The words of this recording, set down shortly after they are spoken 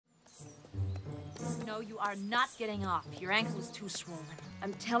No, you are not getting off. Your ankle is too swollen.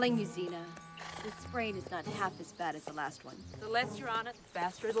 I'm telling you, Xena, this sprain is not half as bad as the last one. The less you're on it, the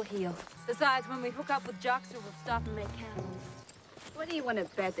faster it'll heal. Besides, when we hook up with Joxer, we'll stop and make camels. What do you want to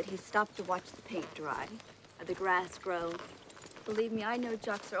bet that he stopped to watch the paint dry? Or the grass grow? Believe me, I know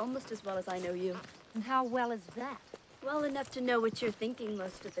Joxer almost as well as I know you. And how well is that? Well enough to know what you're thinking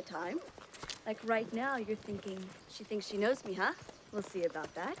most of the time. Like right now, you're thinking, she thinks she knows me, huh? We'll see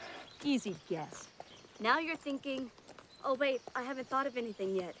about that. Easy guess. Now you're thinking, oh wait, I haven't thought of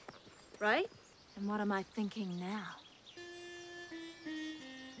anything yet. Right? And what am I thinking now?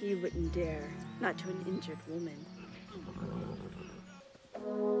 You wouldn't dare, not to an injured woman.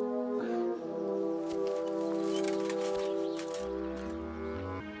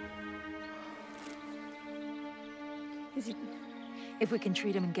 If we can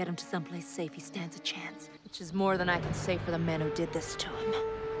treat him and get him to someplace safe, he stands a chance. Which is more than I can say for the men who did this to him.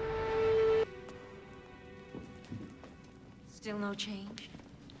 Still no change?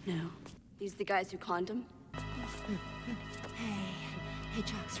 No. These the guys who conned him? Hey,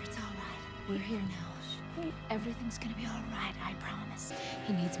 Joxer, it's all right. We're here now. Everything's gonna be all right, I promise.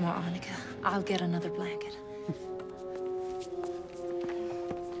 He needs more arnica. I'll get another blanket.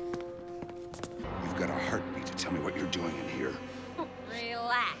 You've got a heartbeat to tell me what you're doing in here.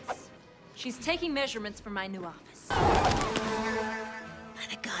 Relax. She's taking measurements for my new office. By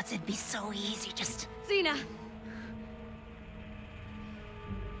the gods, it'd be so easy, just... Xena!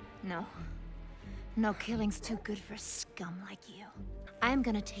 No. No killing's too good for scum like you. I'm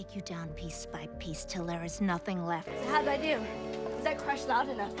gonna take you down piece by piece till there is nothing left. So how'd I do? Was that crush loud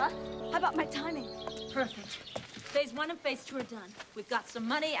enough, huh? How about my timing? Perfect. Phase 1 and Phase 2 are done. We've got some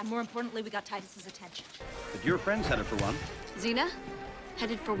money, and more importantly, we got Titus's attention. But your friend's headed for one. Xena?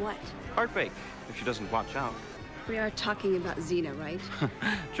 Headed for what? Heartbreak, if she doesn't watch out. We are talking about Xena, right?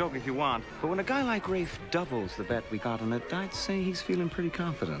 Joke if you want. But when a guy like Rafe doubles the bet we got on it, I'd say he's feeling pretty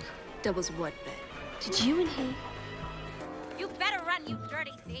confident. Doubles what bet? Did you and he? You better run, you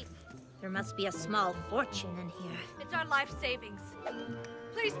dirty thief. There must be a small fortune in here. It's our life savings.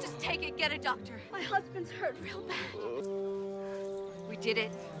 Please just take it, get a doctor. My husband's hurt real bad. We did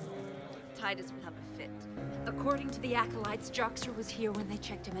it. Titus would have a fit. According to the acolytes, Joxer was here when they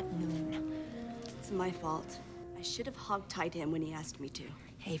checked him at noon. It's my fault. I should have hog-tied him when he asked me to.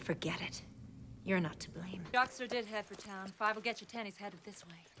 Hey, forget it. You're not to blame. Joxer did head for town. 5 will get you 10. He's headed this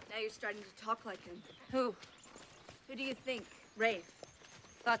way. Now you're starting to talk like him. Who? Who do you think? Rafe.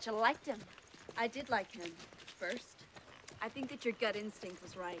 Thought you liked him. I did like him, first. I think that your gut instinct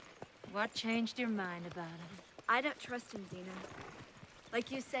was right. What changed your mind about him? I don't trust him, Xena. Like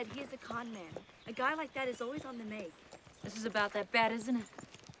you said, he is a con man. A guy like that is always on the make. This is about that bet, isn't it?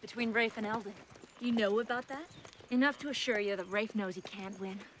 Between Rafe and Eldon. You know about that? Enough to assure you that Rafe knows he can't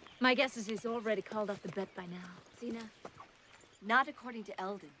win. My guess is he's already called off the bet by now. Xena, not according to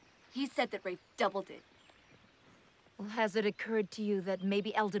Eldon. He said that Rafe doubled it. Well, has it occurred to you that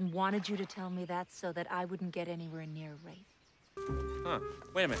maybe Eldon wanted you to tell me that so that I wouldn't get anywhere near Rafe? Huh.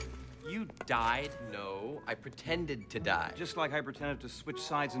 Wait a minute. You died? No, I pretended to die. Just like I pretended to switch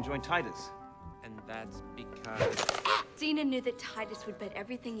sides and join Titus. And that's because... Xena knew that Titus would bet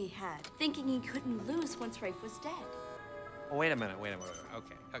everything he had, thinking he couldn't lose once Rafe was dead. Oh, wait a minute.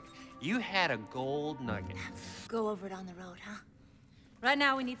 Okay. You had a gold nugget. Go over it on the road, huh? Right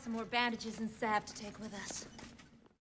now, we need some more bandages and salve to take with us.